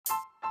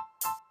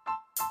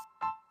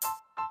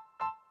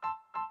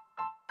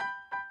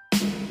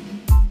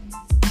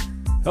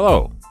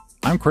Hello,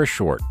 I'm Chris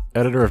Short,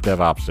 editor of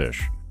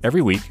DevOpsish.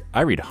 Every week,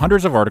 I read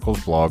hundreds of articles,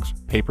 blogs,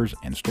 papers,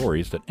 and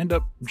stories that end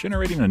up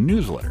generating a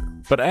newsletter.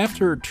 But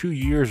after 2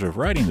 years of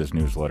writing this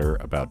newsletter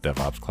about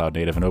DevOps, cloud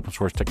native, and open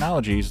source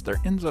technologies, there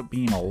ends up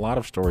being a lot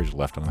of stories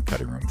left on the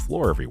cutting room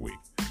floor every week.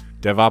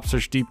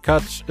 DevOpsish Deep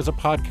Cuts is a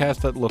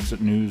podcast that looks at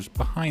news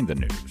behind the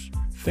news.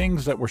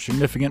 Things that were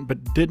significant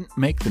but didn't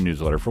make the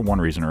newsletter for one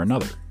reason or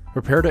another.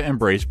 Prepare to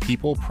embrace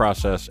people,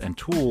 process, and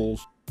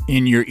tools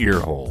in your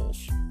ear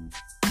holes.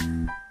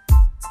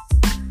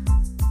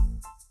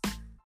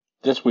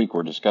 This week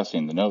we're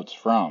discussing the notes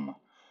from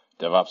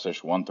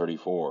DevOpsish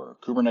 134,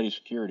 Kubernetes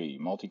Security,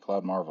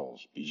 Multi-Cloud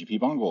Marvels, BGP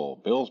Bungle,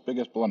 Bill's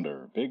Biggest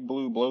Blunder, Big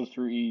Blue Blows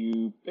Through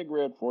EU, Big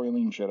Red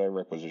Foiling Jedi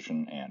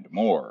Requisition, and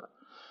more.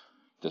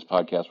 This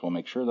podcast will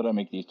make sure that I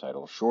make these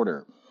titles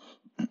shorter.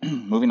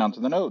 Moving on to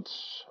the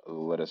notes,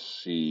 let us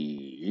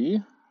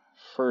see.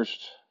 First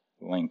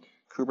link,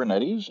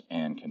 Kubernetes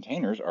and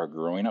containers are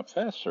growing up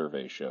fast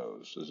survey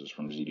shows. This is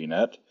from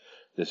ZDNet.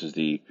 This is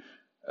the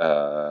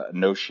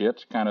no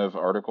shit kind of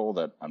article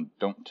that I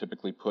don't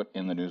typically put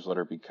in the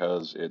newsletter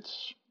because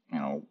it's,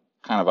 kind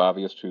of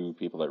obvious to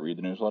people that read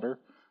the newsletter.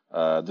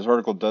 This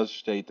article does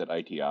state that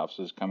ITOps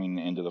is coming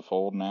into the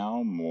fold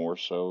now, more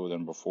so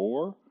than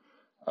before.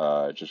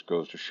 It just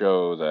goes to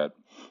show that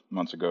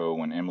months ago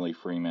when Emily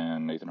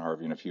Freeman, Nathan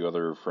Harvey, and a few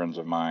other friends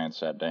of mine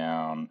sat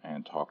down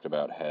and talked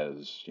about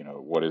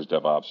what is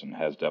DevOps and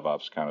has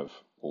DevOps kind of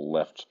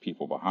left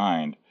people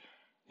behind,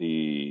 the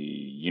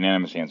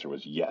unanimous answer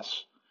was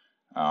yes.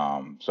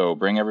 So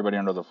bring everybody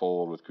under the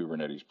fold with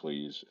Kubernetes,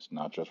 please. It's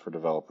not just for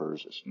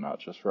developers. It's not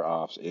just for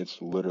ops.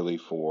 It's literally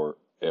for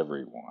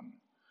everyone.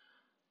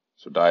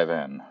 So dive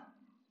in.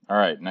 All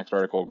right, next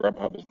article.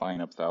 Grubhub is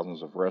buying up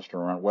thousands of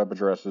restaurant web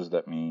addresses.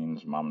 That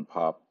means mom and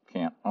pop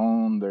can't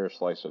own their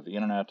slice of the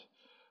internet.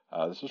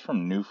 This is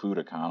from New Food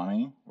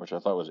Economy, which I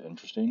thought was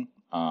interesting.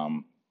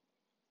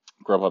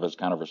 Grubhub has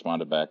kind of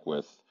responded back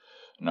with,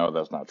 no,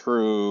 that's not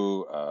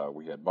true.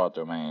 We had bought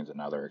domains and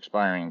now they're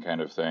expiring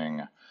kind of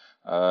thing.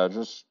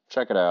 Just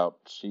check it out.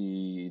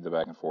 See the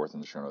back and forth in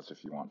the show notes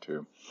if you want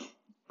to.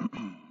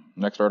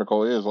 Next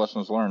article is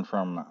lessons learned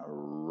from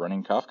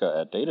running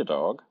Kafka at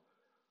Datadog.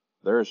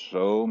 There's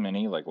so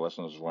many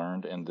lessons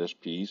learned in this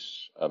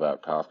piece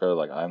about Kafka.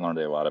 I learned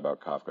a lot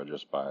about Kafka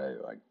just by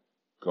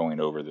going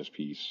over this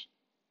piece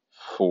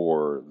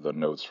for the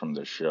notes from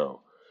this show.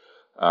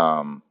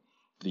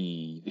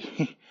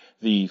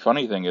 The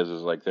funny thing is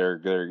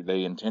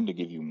they intend to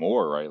give you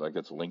more, right?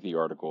 It's a lengthy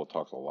article. It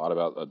talks a lot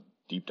about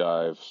deep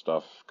dive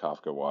stuff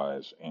Kafka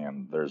wise,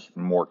 and there's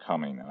more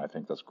coming, and I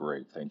think that's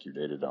great. Thank you,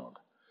 Datadog.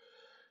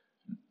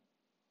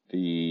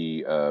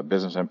 The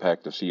business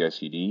impact of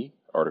CI/CD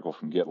article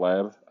from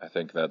GitLab, I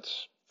think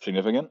that's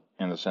significant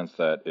in the sense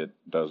that it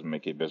does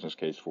make a business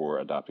case for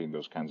adopting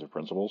those kinds of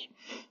principles,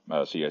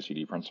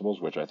 CI/CD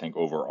principles, which I think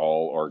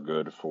overall are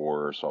good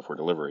for software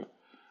delivery.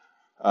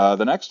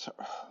 The next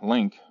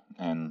link,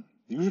 and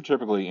these are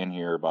typically in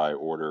here by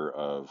order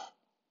of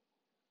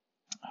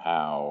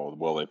how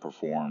well they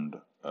performed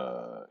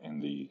in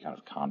the kind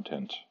of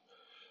content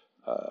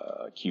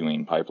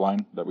queuing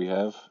pipeline that we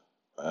have.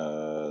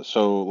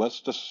 So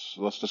let's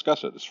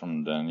discuss it. It's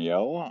from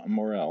Danielle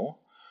Morel.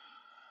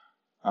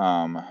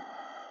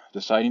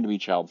 Deciding to be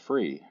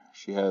child-free.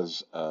 She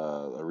has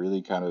a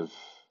really kind of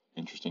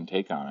interesting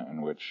take on it,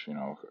 in which,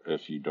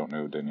 if you don't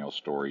know Danielle's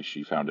story,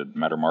 she founded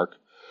Mattermark,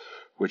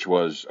 which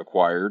was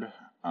acquired,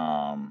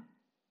 and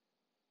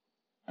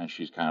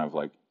she kind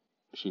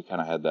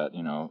of had that,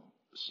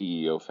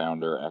 CEO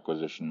founder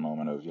acquisition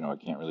moment of, I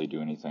can't really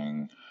do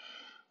anything,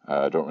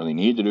 don't really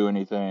need to do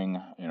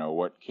anything,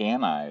 what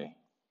can I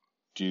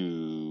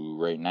do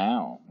right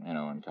now,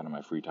 in kind of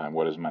my free time,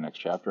 what is my next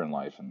chapter in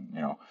life? And,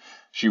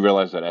 she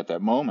realized that at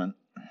that moment,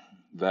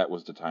 that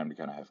was the time to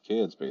kind of have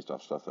kids based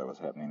off stuff that was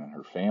happening in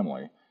her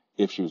family,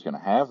 if she was going to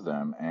have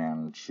them,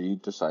 and she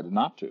decided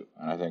not to.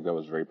 And I think that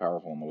was very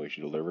powerful in the way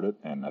she delivered it,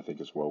 and I think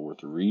it's well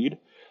worth a read,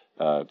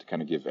 to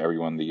kind of give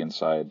everyone the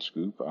inside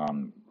scoop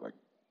on,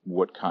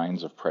 what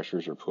kinds of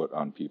pressures are put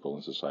on people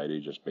in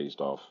society just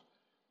based off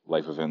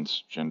life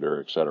events, gender,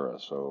 etc.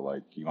 So,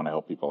 you want to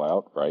help people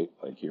out, right?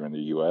 Here in the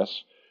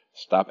U.S.,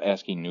 stop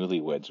asking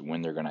newlyweds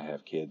when they're going to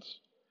have kids.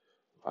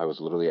 I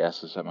was literally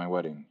asked this at my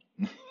wedding.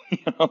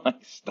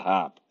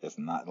 Stop. It's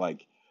not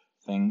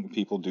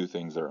people do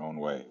things their own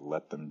way.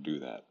 Let them do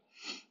that.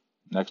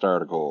 Next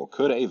article.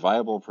 Could a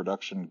viable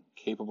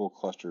production-capable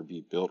cluster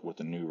be built with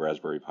the new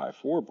Raspberry Pi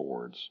 4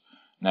 boards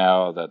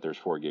now that there's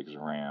 4 gigs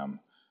of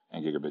RAM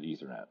and gigabit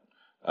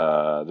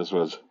Ethernet? This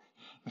was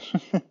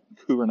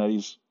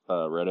Kubernetes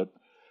Reddit.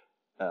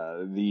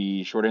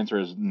 The short answer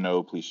is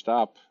no, please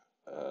stop.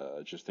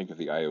 Just think of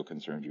the I/O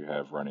concerns you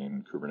have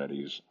running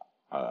Kubernetes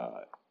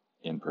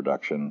in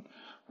production,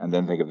 and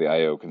then think of the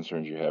I/O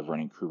concerns you have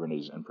running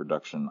Kubernetes in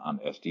production on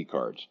SD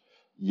cards.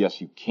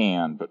 Yes, you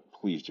can, but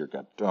please, dear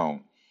God,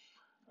 don't.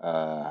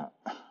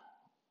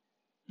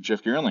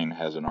 Jeff Geerling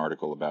has an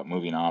article about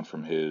moving on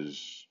from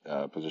his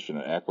position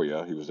at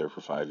Acquia. He was there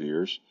for 5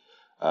 years.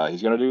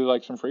 He's going to do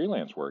some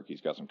freelance work.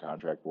 He's got some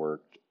contract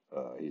work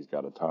He's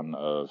got a ton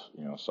of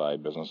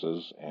side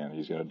businesses, and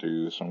he's going to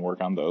do some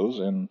work on those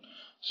and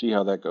see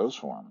how that goes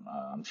for him.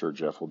 I'm sure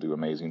Jeff will do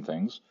amazing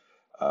things.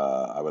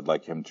 I would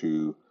like him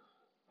to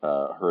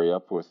hurry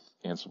up with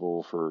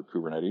Ansible for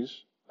Kubernetes.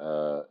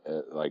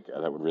 Like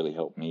that would really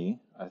help me,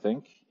 I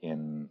think,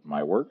 in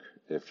my work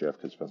if Jeff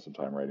could spend some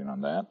time writing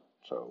on that.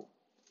 So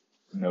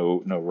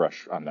no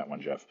rush on that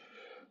one, Jeff.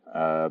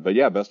 But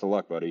yeah, best of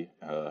luck, buddy.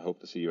 Hope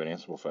to see you at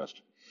Ansible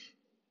Fest.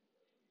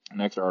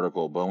 Next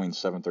article, Boeing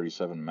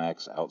 737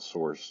 MAX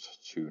outsourced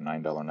to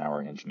 $9 an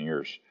hour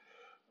engineers,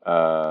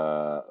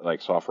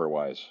 like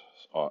software-wise,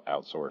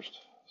 outsourced.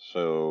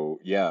 So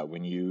yeah,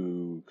 when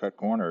you cut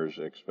corners,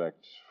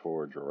 expect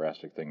for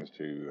drastic things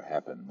to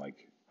happen, like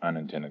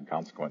unintended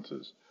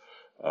consequences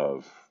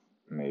of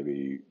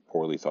maybe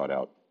poorly thought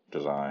out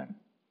design.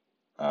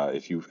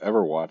 If you've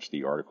ever watched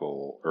the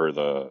article or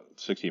the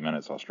 60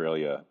 Minutes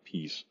Australia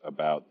piece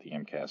about the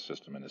MCAS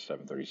system in the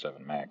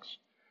 737 MAX,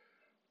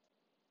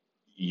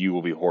 you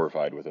will be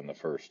horrified within the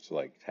first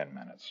 10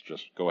 minutes.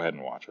 Just go ahead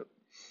and watch it.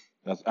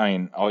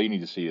 All you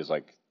need to see is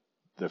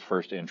the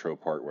first intro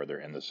part where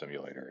they're in the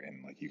simulator,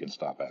 and you can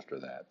stop after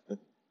that.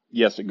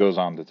 Yes, it goes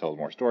on to tell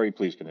more story.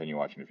 Please continue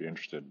watching if you're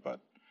interested, but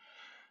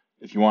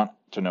if you want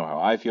to know how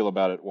I feel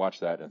about it, watch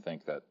that and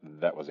think that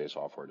that was a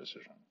software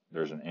decision.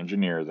 There's an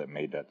engineer that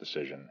made that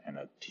decision and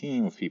a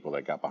team of people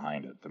that got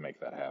behind it to make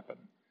that happen.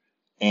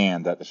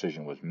 And that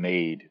decision was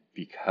made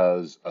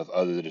because of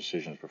other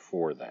decisions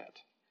before that.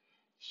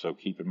 So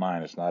keep in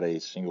mind, it's not a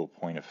single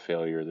point of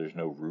failure. There's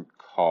no root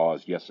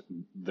cause. Yes,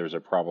 there's a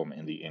problem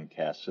in the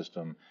MCAS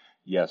system.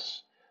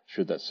 Yes,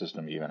 should that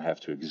system even have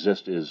to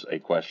exist is a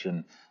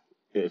question.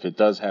 If it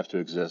does have to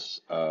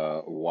exist,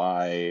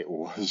 why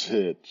was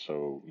it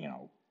so,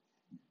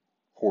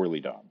 poorly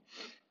done?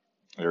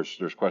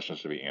 There's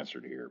questions to be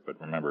answered here, but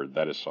remember,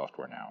 that is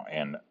software now.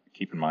 And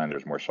keep in mind,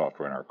 there's more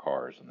software in our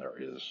cars than there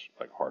is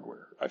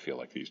hardware, I feel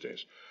like, these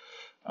days.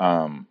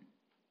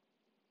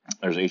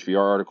 There's an HBR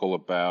article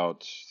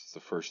about the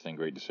first thing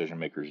great decision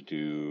makers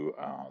do.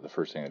 The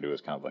first thing they do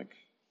is kind of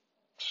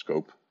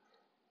scope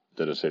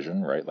the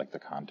decision, right? The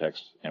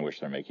context in which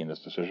they're making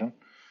this decision,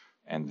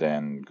 and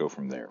then go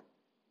from there.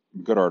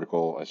 Good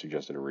article. I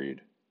suggested a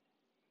read.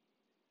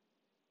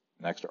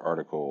 Next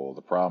article.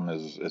 The problem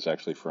is, it's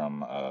actually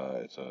from,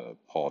 it's a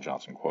Paul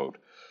Johnson quote.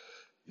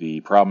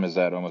 The problem is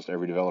that almost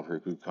every developer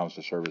who comes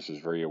to service is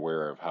very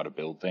aware of how to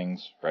build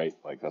things, right?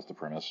 That's the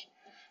premise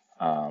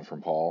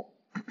from Paul.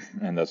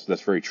 And that's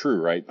very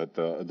true, right? But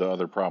the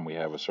other problem we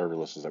have with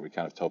serverless is that we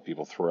kind of tell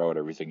people, throw out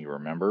everything you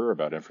remember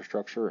about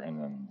infrastructure,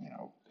 and then,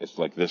 it's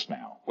like this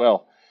now.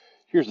 Well,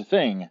 here's the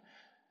thing.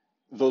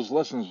 Those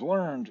lessons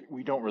learned,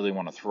 we don't really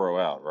want to throw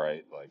out,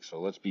 right? So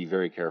let's be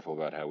very careful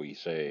about how we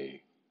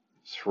say,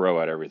 throw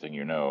out everything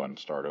you know and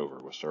start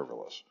over with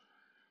serverless.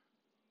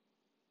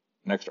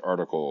 Next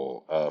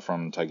article,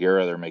 from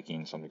Tigera, they're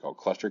making something called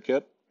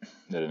ClusterKit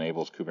that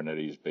enables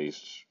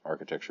Kubernetes-based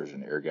architectures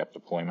and air-gapped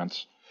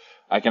deployments.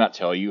 I cannot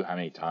tell you how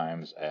many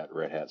times at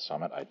Red Hat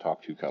Summit I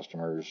talked to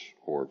customers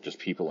or just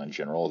people in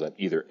general that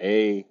either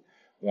A,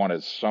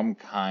 wanted some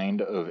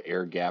kind of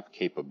air-gap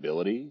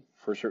capability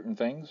for certain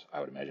things.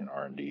 I would imagine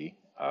R&D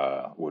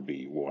would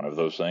be one of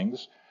those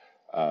things.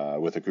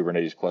 With a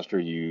Kubernetes cluster,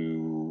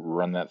 you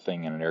run that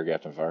thing in an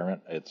air-gapped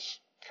environment. It's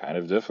kind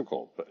of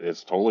difficult, but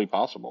it's totally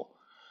possible.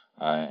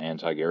 And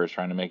Tigera is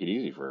trying to make it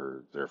easy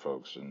for their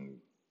folks, and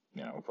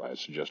I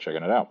suggest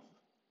checking it out.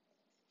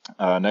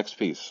 Next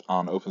piece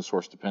on open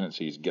source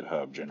dependencies,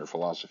 GitHub, gender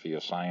philosophy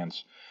of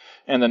science,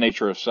 and the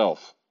nature of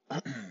self.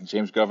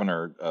 James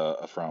Governor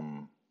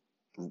from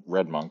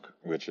RedMonk,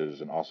 which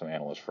is an awesome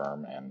analyst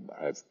firm, and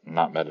I've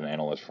not met an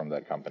analyst from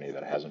that company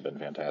that hasn't been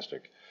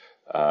fantastic.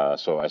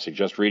 So I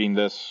suggest reading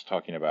this,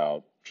 talking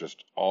about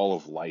just all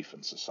of life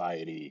and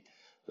society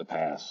the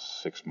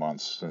past 6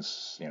 months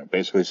since,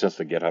 basically since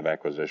the GitHub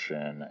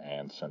acquisition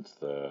and since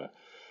the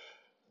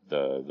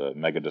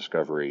mega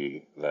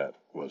discovery that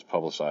was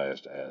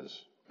publicized as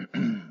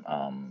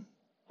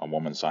a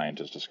woman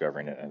scientist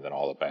discovering it, and then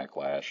all the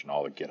backlash and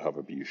all the GitHub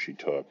abuse she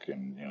took,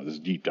 and this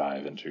deep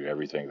dive into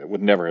everything that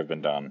would never have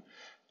been done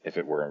if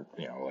it were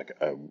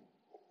a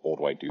old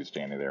white dude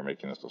standing there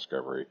making this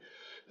discovery.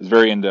 It's a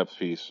very in-depth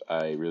piece.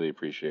 I really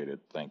appreciate it.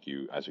 Thank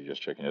you. I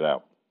suggest checking it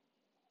out.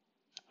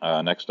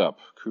 Next up,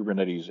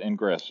 Kubernetes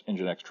Ingress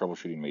Nginx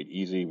troubleshooting made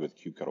easy with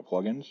kubectl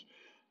plugins.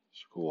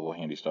 It's cool,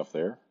 handy stuff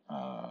there.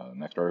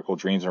 Next article,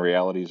 Dreams and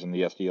Realities in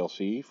the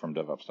SDLC from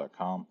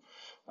DevOps.com.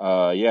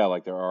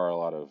 There are a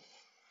lot of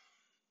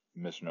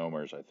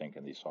misnomers, I think,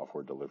 in the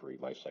software delivery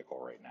lifecycle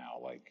right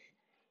now.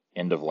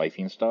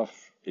 End-of-lifing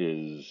stuff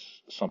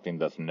is something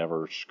that's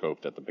never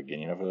scoped at the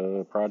beginning of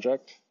a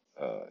project,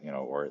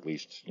 or at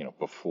least,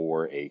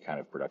 before a kind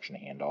of production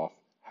handoff.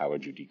 How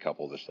would you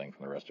decouple this thing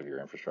from the rest of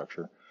your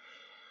infrastructure?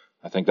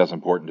 I think that's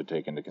important to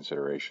take into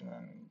consideration,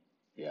 and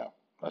yeah,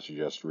 I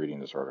suggest reading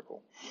this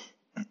article.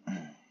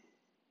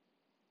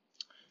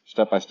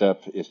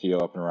 Step-by-step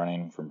Istio up and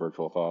running from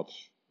Virtual Thoughts.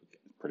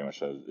 Pretty much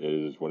says it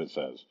is what it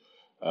says.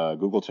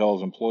 Google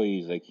tells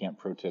employees they can't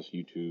protest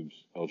YouTube's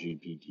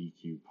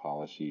LGBTQ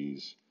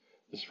policies.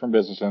 This is from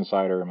Business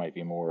Insider. It might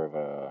be more of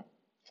a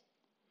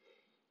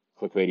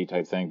clickbaity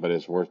type thing, but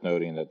it's worth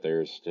noting that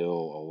there's still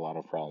a lot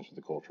of problems with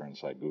the culture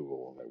inside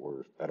Google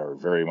that are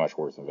very much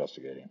worth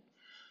investigating.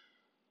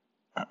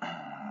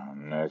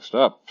 Next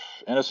up,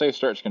 NSA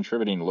starts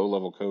contributing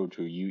low-level code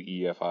to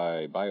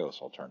UEFI BIOS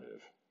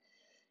alternative.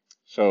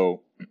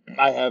 So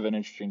I have an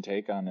interesting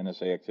take on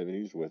NSA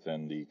activities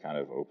within the kind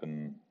of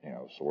open,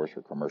 source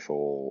or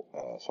commercial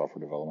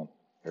software development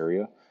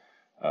area.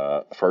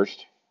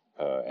 First,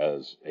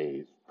 as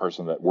a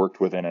person that worked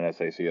within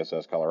NSA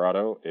CSS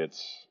Colorado,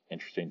 it's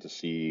interesting to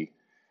see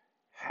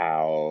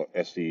how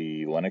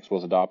SE Linux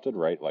was adopted,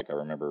 right? Like I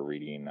remember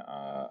reading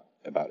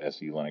about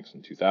SE Linux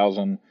in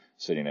 2000,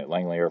 sitting at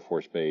Langley Air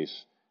Force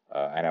Base.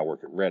 I now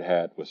work at Red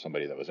Hat with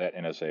somebody that was at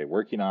NSA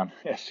working on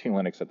SE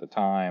Linux at the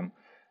time.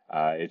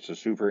 It's a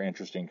super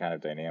interesting kind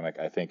of dynamic.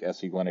 I think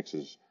SE Linux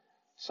is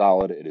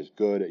solid. It is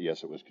good.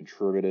 Yes, it was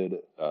contributed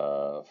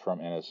from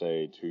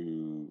NSA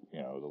to the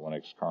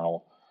Linux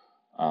kernel.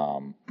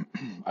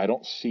 I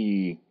don't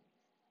see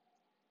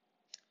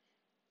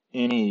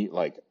any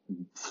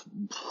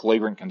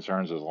flagrant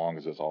concerns as long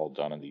as it's all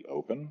done in the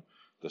open.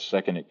 The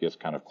second it gets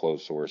kind of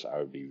closed source, I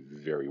would be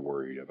very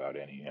worried about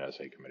any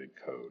NSA committed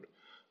code.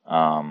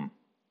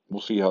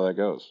 We'll see how that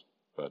goes,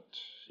 but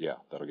yeah,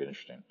 that'll get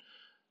interesting.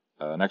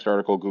 Next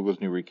article,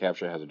 Google's new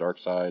reCAPTCHA has a dark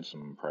side,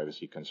 some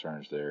privacy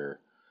concerns there.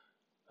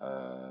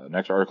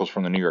 Next article is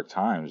from the New York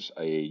Times.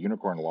 A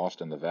unicorn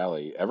lost in the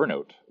valley.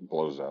 Evernote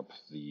blows up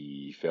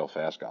the fail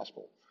fast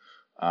gospel.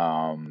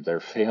 They're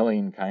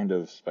failing kind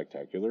of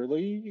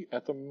spectacularly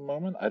at the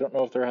moment. I don't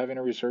know if they're having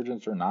a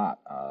resurgence or not.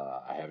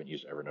 I haven't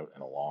used Evernote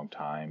in a long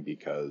time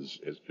because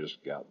it's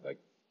just got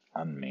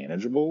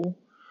unmanageable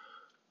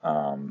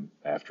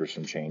after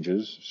some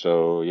changes.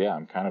 So yeah,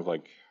 I'm kind of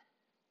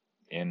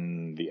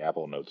in the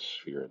Apple Notes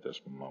sphere at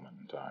this moment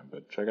in time.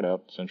 But check it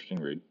out. It's an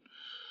interesting read.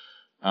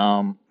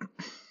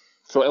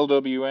 So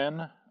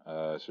LWN,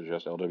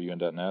 suggest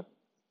lwn.net.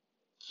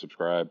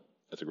 Subscribe.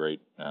 That's a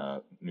great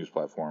news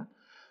platform.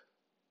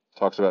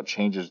 Talks about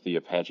changes to the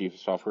Apache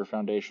Software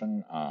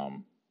Foundation.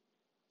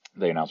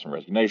 They announced some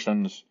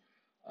resignations.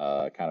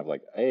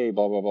 Hey,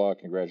 blah, blah, blah.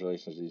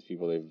 Congratulations to these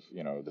people.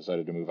 They've,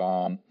 decided to move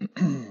on.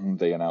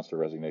 They announced their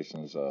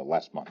resignations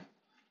last month.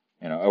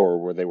 Or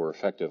where they were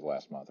effective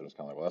last month. It was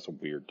kind of well, that's a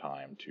weird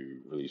time to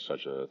release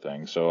such a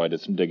thing. So I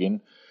did some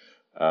digging.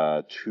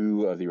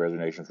 2 of the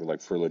resignations were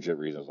for legit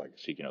reasons, like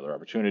seeking other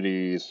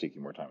opportunities,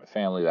 seeking more time with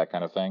family, that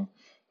kind of thing.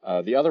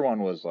 The other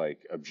one was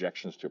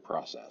objections to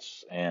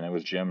process, and it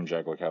was Jim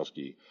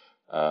Jagłakowski.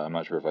 I'm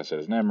not sure if I said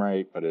his name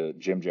right, but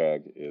Jim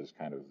Jag is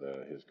kind of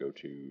his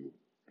go-to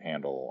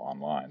handle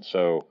online.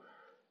 So,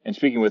 in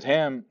speaking with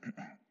him,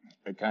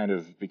 it kind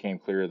of became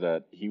clear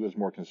that he was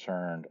more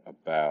concerned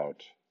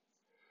about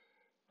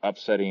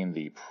upsetting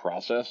the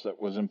process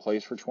that was in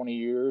place for 20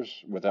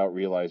 years without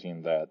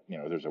realizing that,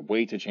 there's a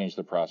way to change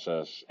the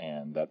process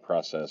and that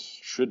process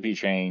should be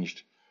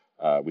changed.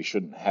 We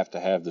shouldn't have to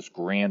have this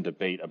grand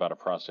debate about a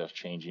process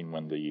changing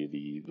when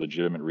the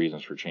legitimate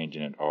reasons for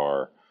changing it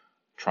are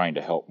trying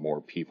to help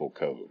more people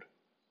code,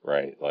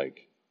 right?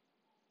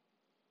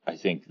 I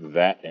think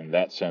that in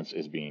that sense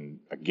is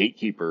being a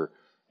gatekeeper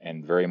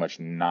and very much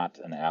not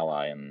an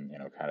ally in,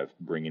 kind of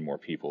bringing more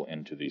people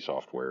into the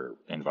software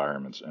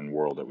environments and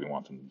world that we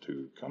want them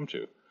to come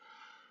to.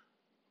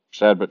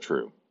 Sad but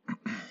true.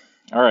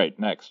 All right,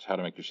 next, how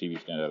to make your CV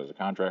stand out as a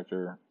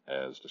contractor.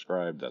 As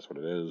described, that's what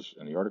it is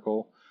in the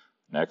article.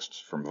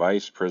 Next, from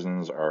Vice,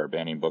 prisons are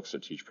banning books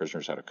that teach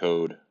prisoners how to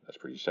code. That's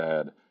pretty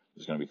sad.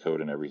 There's going to be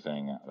code in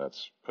everything.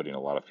 That's putting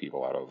a lot of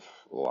people out of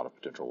a lot of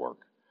potential work.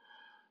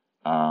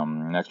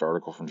 Next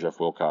article from Jeff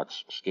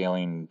Wilcox,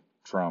 scaling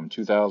from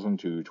 2,000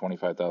 to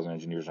 25,000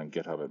 engineers on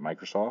GitHub at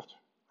Microsoft.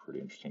 Pretty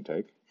interesting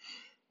take.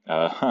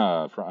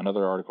 For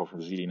another article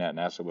from ZDNet,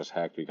 NASA was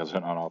hacked because of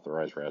an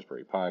unauthorized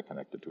Raspberry Pi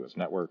connected to its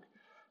network.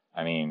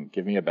 I mean,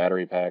 give me a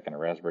battery pack and a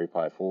Raspberry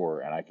Pi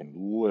 4, and I can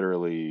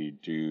literally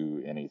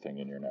do anything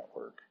in your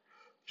network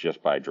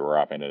just by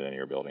dropping it in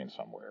your building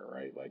somewhere,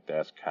 right?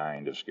 That's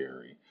kind of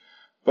scary.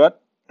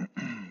 But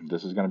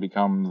this is going to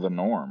become the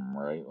norm,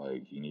 right?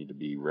 You need to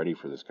be ready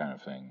for this kind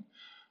of thing.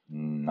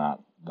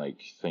 Not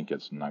think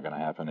it's not going to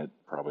happen. It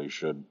probably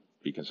should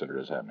be considered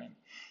as happening.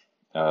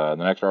 The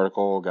next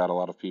article got a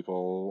lot of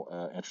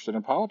people interested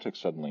in politics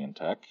suddenly in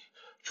tech.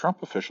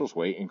 Trump officials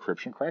weigh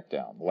encryption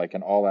crackdown,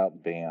 an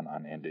all-out ban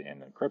on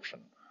end-to-end encryption.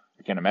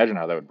 I can't imagine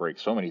how that would break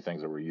so many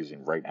things that we're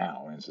using right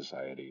now in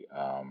society.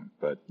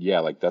 But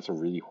yeah, that's a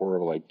really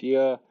horrible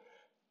idea.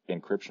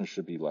 Encryption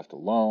should be left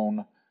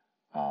alone.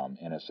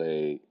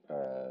 NSA,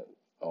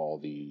 all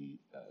the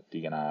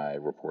DNI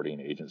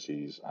reporting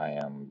agencies, I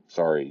am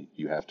sorry,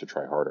 you have to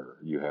try harder.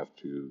 You have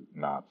to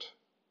not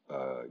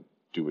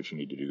do what you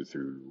need to do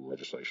through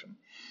legislation.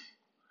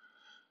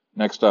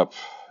 Next up,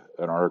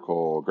 an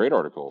article, a great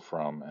article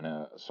from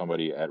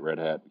somebody at Red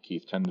Hat,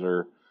 Keith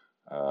Tinder.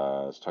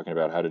 It's talking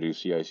about how to do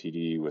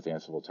CI/CD with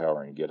Ansible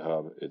Tower and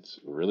GitHub. It's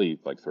really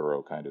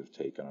thorough kind of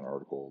take on an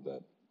article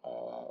that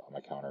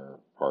my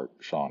counterpart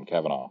Sean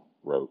Cavanaugh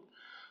wrote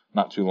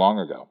not too long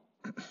ago.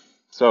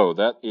 So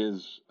that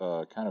is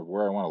kind of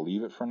where I want to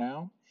leave it for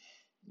now.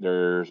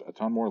 There's a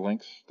ton more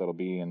links that'll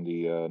be in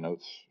the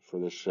notes for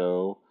this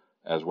show,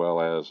 as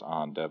well as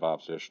on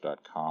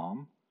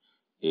devopsish.com.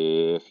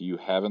 If you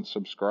haven't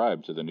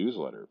subscribed to the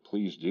newsletter,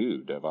 please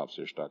do,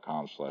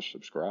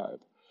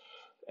 devopsish.com/subscribe.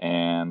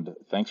 And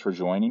thanks for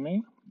joining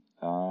me.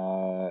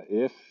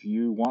 If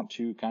you want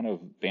to kind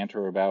of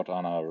banter about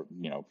on a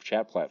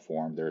chat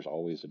platform, there's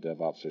always a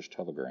DevOpsish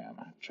Telegram.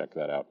 Check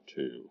that out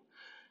too.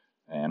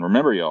 And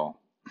remember, y'all,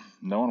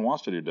 no one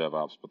wants to do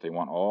DevOps, but they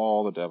want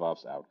all the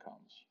DevOps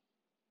outcomes.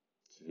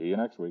 See you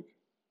next week.